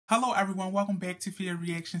Hello everyone, welcome back to Fear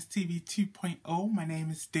Reactions TV 2.0. My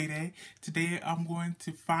name is Day. Today I'm going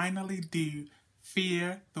to finally do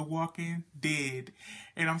Fear the Walking Dead.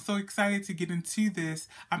 And I'm so excited to get into this.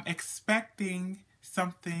 I'm expecting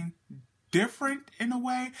something different in a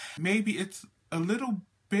way. Maybe it's a little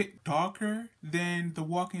bit darker than The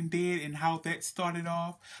Walking Dead and how that started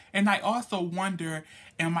off. And I also wonder,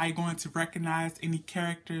 am I going to recognize any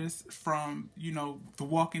characters from, The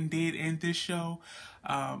Walking Dead in this show?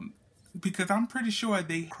 Because I'm pretty sure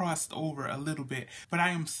they crossed over a little bit. But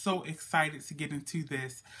I am so excited to get into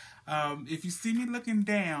this. If you see me looking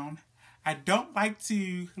down, I don't like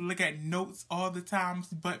to look at notes all the time,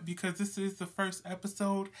 but because this is the first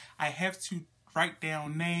episode, I have to write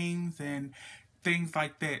down names and things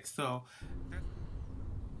like that. So,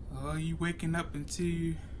 oh, you waking up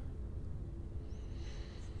into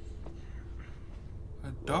a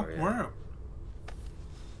dark world.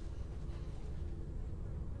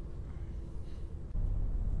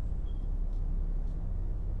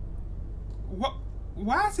 What?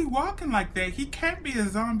 Why is he walking like that? He can't be a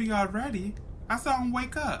zombie already. I saw him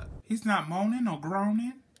wake up. He's not moaning or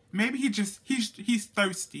groaning. Maybe he's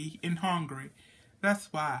thirsty and hungry.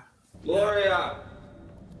 That's why. Gloria!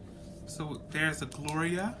 So there's a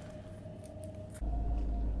Gloria.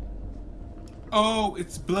 Oh,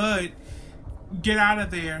 it's blood. Get out of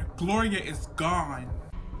there. Gloria is gone.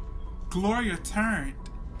 Gloria turned.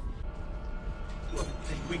 Look,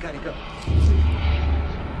 we gotta go.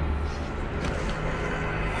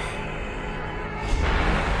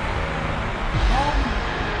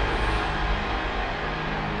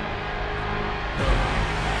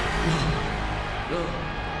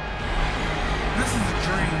 This is a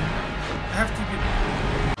dream. I have to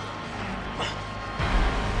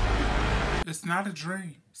get... It's not a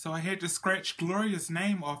dream. So I had to scratch Gloria's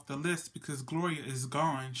name off the list because Gloria is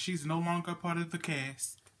gone. She's no longer part of the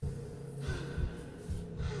cast.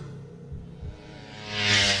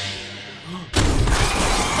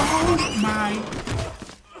 Oh my...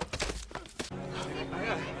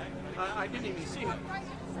 I didn't even see him.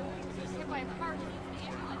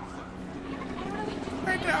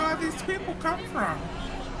 Where did all these people come from?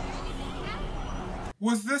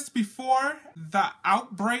 Was this before the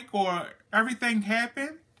outbreak or everything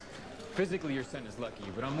happened? Physically, your son is lucky,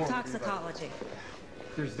 but I'm more... Toxicology.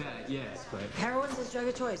 There's that, yes, but... Heroin's his drug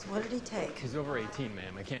of choice. What did he take? He's over 18,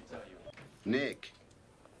 ma'am. I can't tell you. Nick.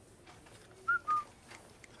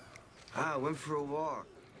 I went for a walk.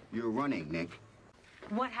 You were running, Nick.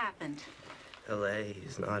 What happened? LA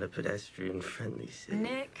is not a pedestrian-friendly city.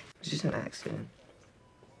 Nick? It's just an accident.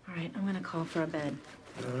 All right, I'm gonna call for a bed.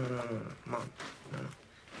 No. Mom, no.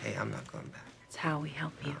 Hey, I'm not going back. It's how we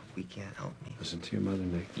help you. No, we can't help me. Listen to your mother,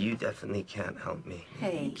 Nick. You definitely can't help me.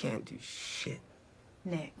 Hey. You can't do shit.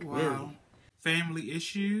 Nick. Wow. Really? Family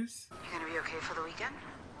issues? You gonna be okay for the weekend?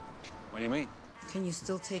 What do you mean? Can you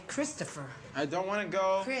still take Christopher? I don't want to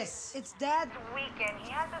go. Chris, it's Dad's weekend. He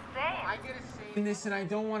has a say. I get a say in this and I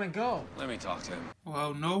don't want to go. Let me talk to him.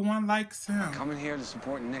 Well, no one likes him. Coming here to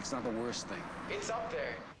support Nick's not the worst thing. It's up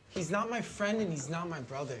there. He's not my friend and he's not my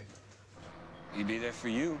brother. He'd be there for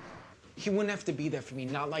you. He wouldn't have to be there for me,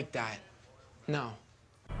 not like that. No.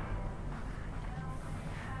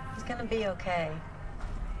 He's gonna be okay.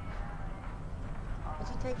 Would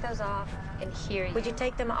you take those off? And hear you. Would you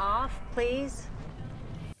take them off, please?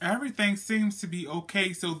 Everything seems to be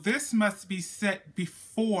okay, so this must be set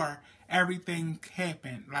before everything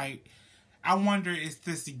happened. Like, I wonder, is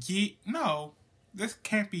this No, this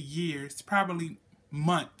can't be years. Probably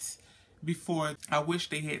months before. I wish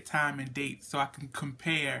they had time and dates so I can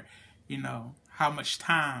compare, how much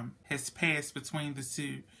time has passed between the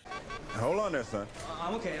two. Hold on there, son.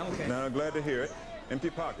 I'm okay. Now, I'm glad to hear it. Empty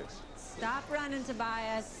your pockets. Stop running,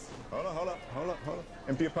 Tobias. Hold on.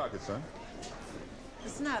 Empty your pockets, son.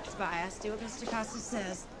 Listen up, Tobias. Do what Mr. Costa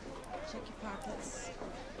says. Check your pockets.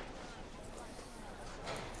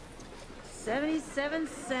 77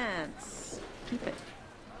 cents. Keep it.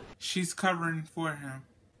 She's covering for him.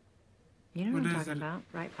 You know what I'm What is talking it? about.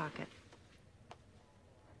 Right pocket.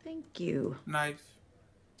 Thank you. Knife.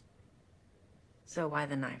 So why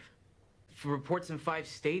the knife? For reports in 5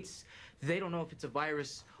 states, they don't know if it's a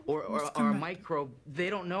virus or a connected? microbe. They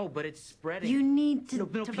don't know, but it's spreading. You need to...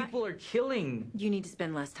 People are killing. You need to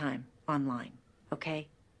spend less time online, okay?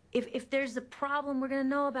 If there's a problem, we're gonna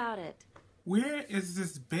know about it. Where is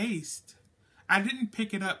this based? I didn't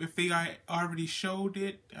pick it up if they already showed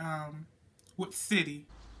it. What city?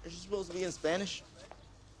 Is you supposed to be in Spanish?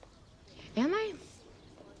 Am I?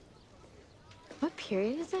 What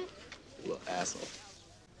period is it? You little asshole.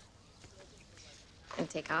 And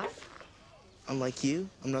take off? Unlike you,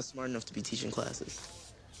 I'm not smart enough to be teaching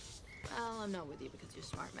classes. Well, I'm not with you because you're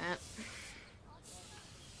smart, Matt.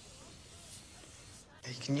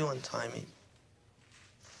 Hey, can you untie me?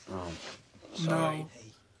 Sorry. No.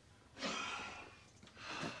 Hey.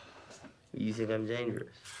 You think I'm dangerous?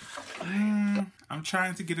 I'm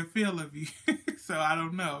trying to get a feel of you, so I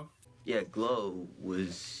don't know. Yeah, Glow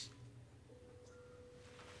was...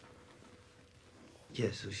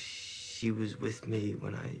 Yeah, so she was with me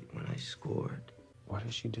when I scored. What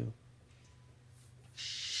did she do?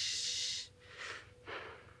 She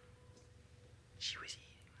was eating.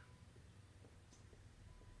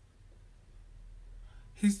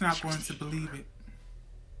 He's not going to believe it.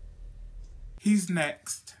 He's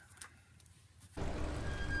next.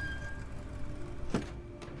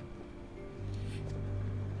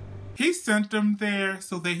 He sent them there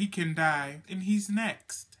so that he can die, and he's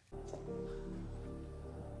next.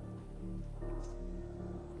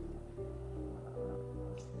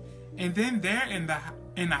 And then they're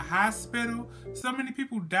in a hospital. So many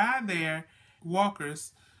people die there.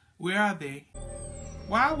 Walkers, where are they?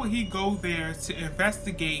 Why would he go there to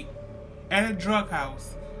investigate at a drug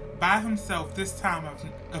house by himself this time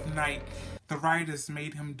of night? The writers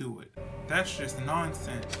made him do it. That's just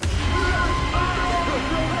nonsense.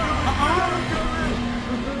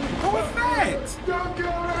 Who was that? Don't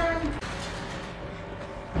kill me!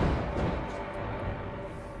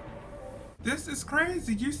 This is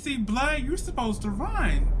crazy. You see blood, you're supposed to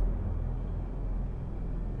run.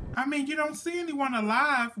 I mean, you don't see anyone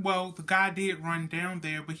alive. Well, the guy did run down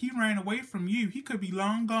there, but he ran away from you. He could be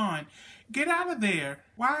long gone. Get out of there.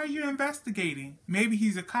 Why are you investigating? Maybe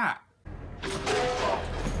he's a cop.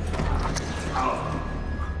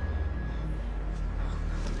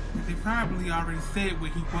 They probably already said where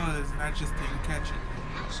he was, and I just didn't catch it.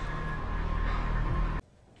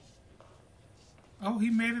 Oh, he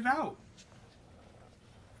made it out.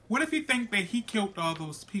 What if you think that he killed all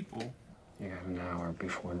those people? You have an hour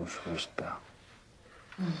before the first bell.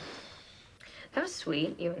 That was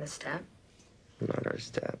sweet, you and the step. Not our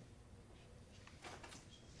step.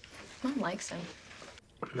 Mom likes him.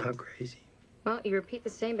 I'm not crazy. Well, you repeat the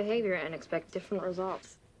same behavior and expect different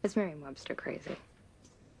results. It's Merriam-Webster crazy.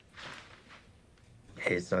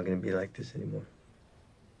 Hey, it's not gonna be like this anymore.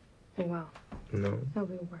 Well, No. it'll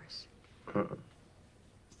be worse.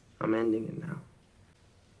 I'm ending it now.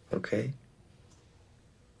 Okay?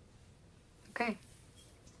 Okay.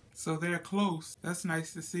 So they're close. That's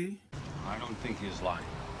nice to see. I don't think he's lying.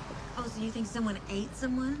 Oh, so you think someone ate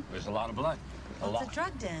someone? There's a lot of blood. Well, it's a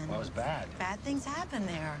drug den. Well, it was bad. Bad things happen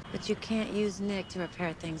there. But you can't use Nick to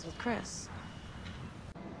repair things with Chris.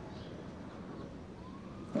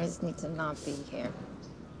 I just need to not be here.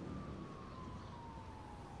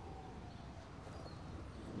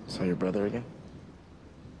 Saw your brother again?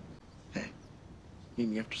 Hey, meet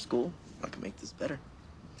me after school? I can make this better.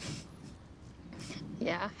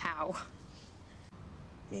 Yeah, how?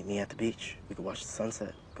 Meet me at the beach. We could watch the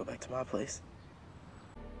sunset. Go back to my place.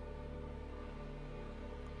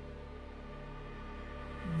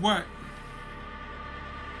 What?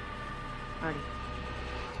 Party.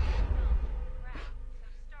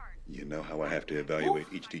 You know how I have to evaluate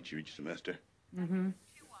each teacher each semester? Mm-hmm.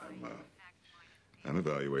 I'm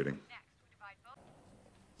evaluating.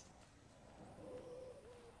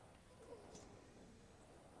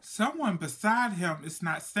 Someone beside him is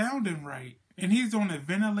not sounding right. And he's on a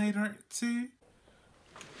ventilator too.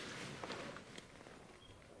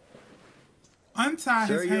 Untie his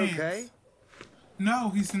hands. Sir, you okay? No,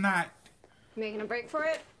 he's not. Making a break for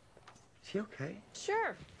it? Is he okay?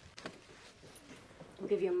 Sure. I'll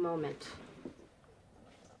give you a moment.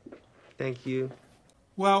 Thank you.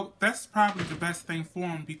 Well, that's probably the best thing for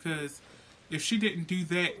him, because if she didn't do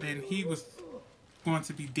that, then he was going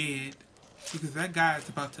to be dead, because that guy is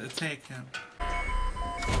about to attack him.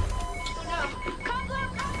 Oh no! Come slow!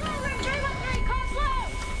 Come slow! We're in 313! Come slow!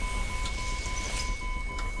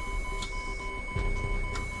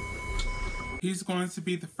 He's going to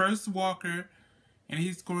be the first walker, and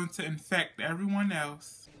he's going to infect everyone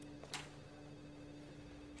else.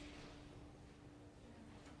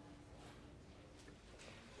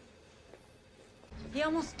 He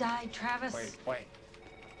almost died, Travis. Wait.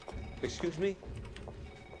 Excuse me?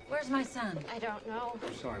 Where's my son? I don't know.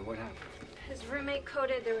 I'm sorry, what happened? His roommate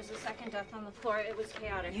coded there was a second death on the floor. It was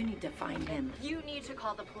chaotic. You need to find him. You need to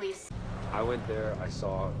call the police. I went there, I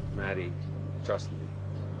saw Maddie. Trust me.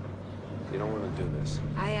 You don't want to do this.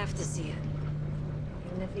 I have to see it.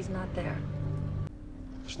 Even if he's not there.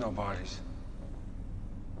 There's no bodies.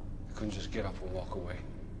 I couldn't just get up and walk away.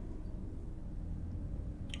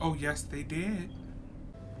 Oh, yes, they did.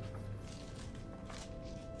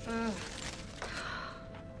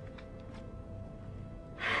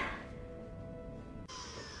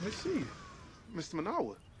 Let's see you. Mr.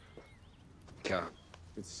 Manawa. Cal,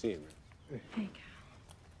 good to see you, man. Hey, Cal.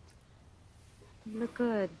 You look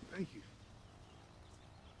good. Thank you.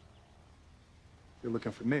 You're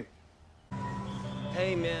looking for Nick.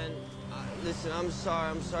 Hey, man. Listen, I'm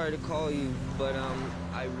sorry to call you, but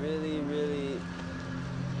I really,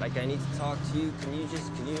 like, I need to talk to you. Can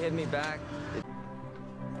you hit me back?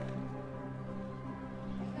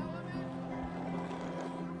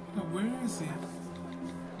 Where is he?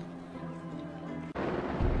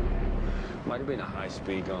 Might have been a high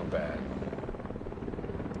speed gone bad.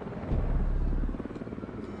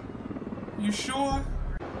 You sure?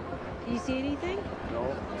 Do you see anything?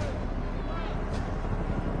 No.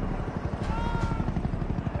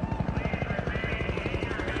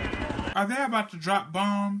 Are they about to drop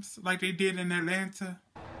bombs like they did in Atlanta?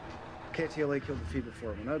 KTLA killed the feed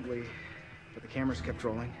before it went ugly, but the cameras kept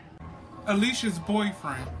rolling. Alicia's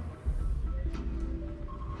boyfriend.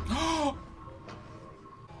 Oh!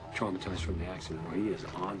 Traumatized from the accident, or he is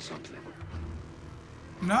on something.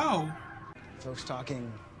 No. Folks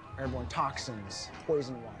talking airborne toxins,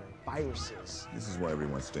 poison water, viruses. This is why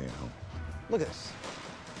everyone's staying home. Look at this.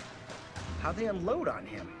 How'd they unload on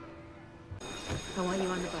him? I want you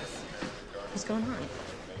on the bus. What's going on?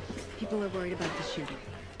 People are worried about the shooting.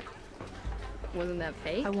 Wasn't that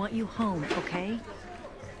fake? I want you home, okay?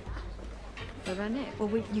 What about Nick? Well,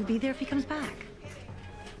 you be there if he comes back.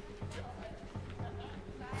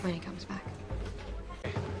 When he comes back.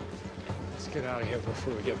 Let's get out of here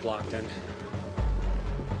before we get blocked in.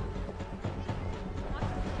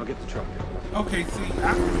 I'll get the truck. Okay, see,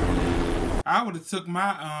 I would have took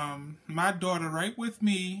my my daughter right with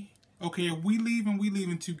me. Okay, if we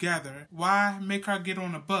leaving together. Why make her get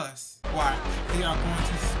on a bus? Why? They are going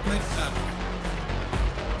to split up.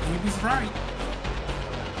 He was right.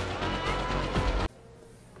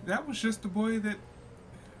 That was just the boy that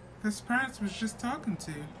his parents was just talking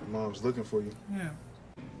to. Your mom's looking for you. Yeah.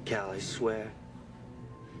 Cal, I swear,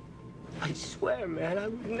 man,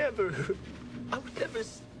 I'd never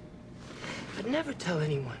tell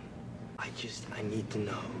anyone. I need to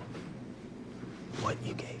know what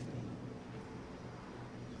you gave me.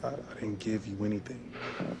 I didn't give you anything.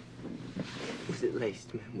 Was it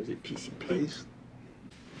laced, man? Was it PCP? Laced?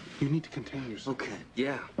 You need to contain yourself. Okay,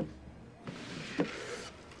 yeah.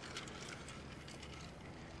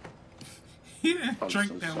 He didn't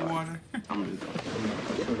drink that water. I'm gonna go.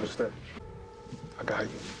 What's that? I got you.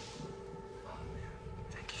 Oh, man.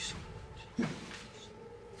 Thank you so much.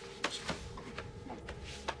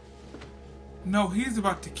 No, he's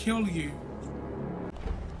about to kill you.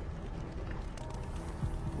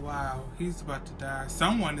 Wow, he's about to die.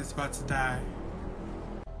 Someone is about to die.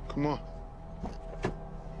 Come on.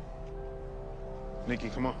 Nikki,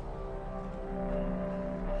 come on.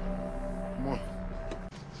 Come on.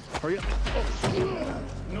 Hurry up. Oh,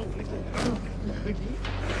 no, Nikki. Nikki.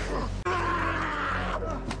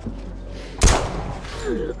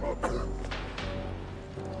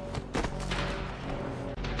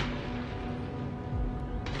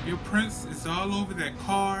 Your prince is all over that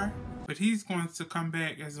car, but he's going to come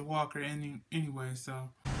back as a walker anyway,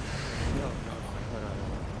 so. No.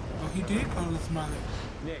 Oh, he did call his mother.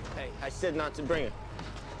 Nick, hey, I said not to bring her.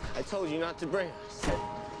 I told you not to bring her. I said...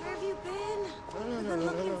 Where have you been? No. I've been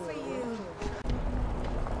looking for you.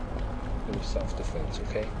 It was self-defense,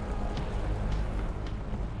 okay?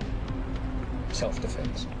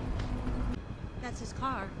 Self-defense. That's his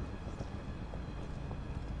car.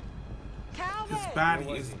 Calvin! His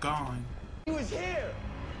body is gone. He was here!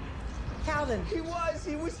 Calvin! He was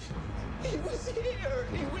here! He was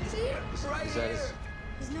here! Right here!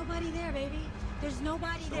 There's nobody there, baby. There's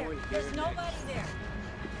nobody there. There's nobody there.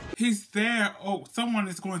 He's there. Oh, someone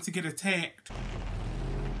is going to get attacked.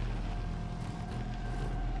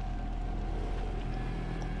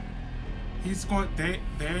 He's going there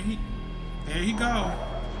he go.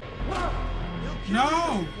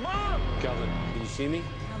 No! Calvin, can you see me?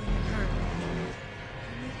 Calvin, you're hurt.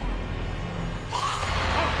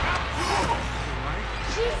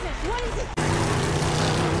 Jesus, what is it?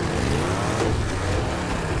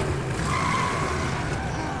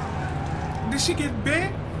 Did she get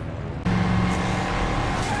bit?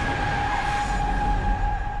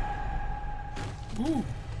 Ooh.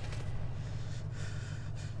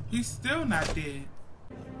 He's still not dead.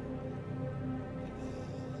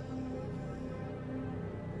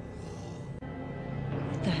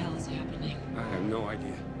 What the hell is happening? I have no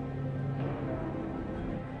idea.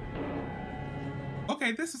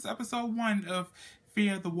 Okay, this is episode 1 of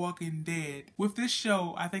Fear the Walking Dead. With this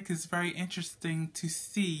show, I think it's very interesting to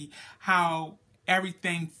see how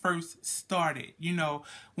everything first started. You know,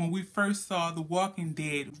 when we first saw The Walking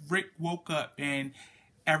Dead, Rick woke up and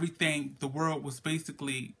everything, the world was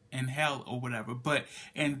basically in hell or whatever. But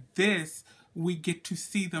in this, we get to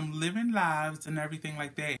see them living lives and everything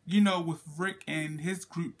like that. You know, with Rick and his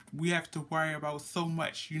group, we have to worry about so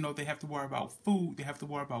much. You know, they have to worry about food, they have to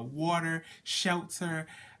worry about water, shelter,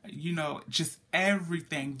 you know, just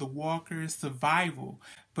everything, the walkers, survival.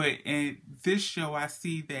 But in this show, I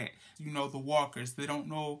see that, you know, the walkers, they don't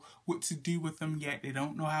know what to do with them yet. They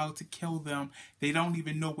don't know how to kill them. They don't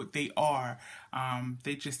even know what they are.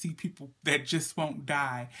 They just see people that just won't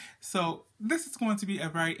die. So this is going to be a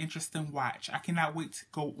very interesting watch. I cannot wait to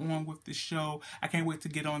go on with the show. I can't wait to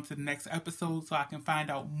get on to the next episode so I can find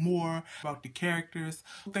out more about the characters.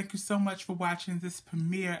 Thank you so much for watching this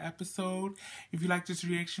premiere episode. If you like this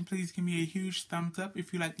reaction, please give me a huge thumbs up.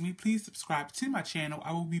 If you like me, please subscribe to my channel.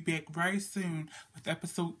 I will be back very soon with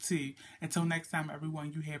episode 2. Until next time,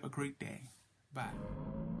 everyone, you have a great day.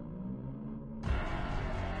 Bye.